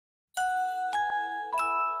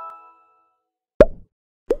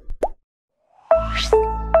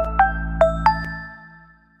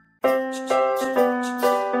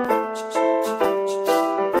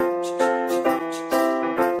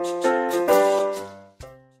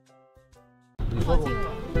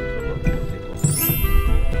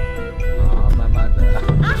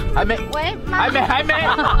还没，喂，还没，还没，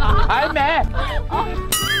还没。哦，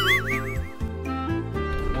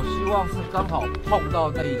我希望是刚好碰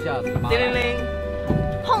到那一下子。叮铃铃，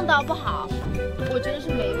碰到不好，我觉得是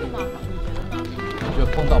没碰到好，你觉得呢？我觉得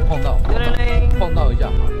碰到，叮铃铃，碰到一下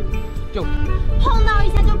好，就碰到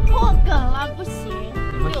一下就破梗了，不行。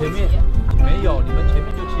你们前面没有，你们前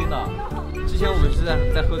面就亲了。之前我们是在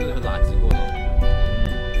喝这个垃圾过的。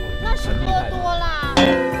那是喝多啦。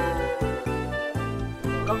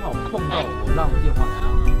刚好碰到我让电话响，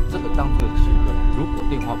这个当作气氛。如果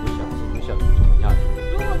电话不响，是不是像怎么样？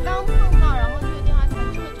如果刚碰到，然后这个电话响，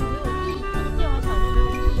这个就没有意义，这个电话响就没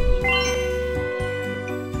有意义。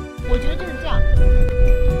我觉得就是这样。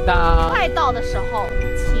快到的时候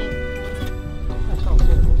亲。快到的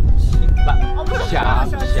时候亲吧。哦，不是响，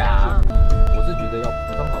我是觉得要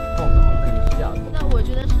刚好碰到那一下。那我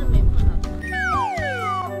觉得是没碰到。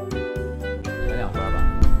前两分吧。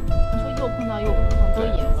说又碰到又不碰都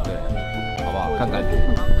演。对，好不好？看感觉，不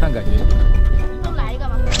可能。看感觉。都来一个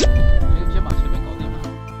吧。先把前面搞定吧。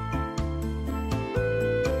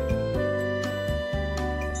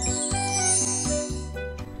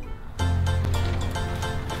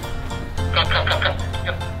看，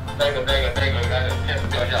那个，片子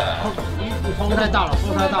掉下来了。风太大了，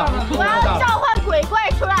我要召唤鬼怪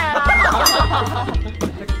出来了。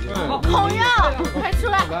朋友，快出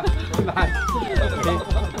来！来，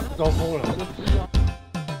招风了。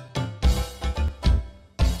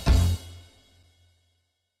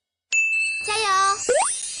加油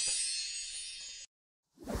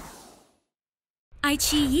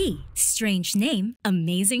！iQiyi, strange name,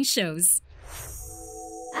 amazing shows.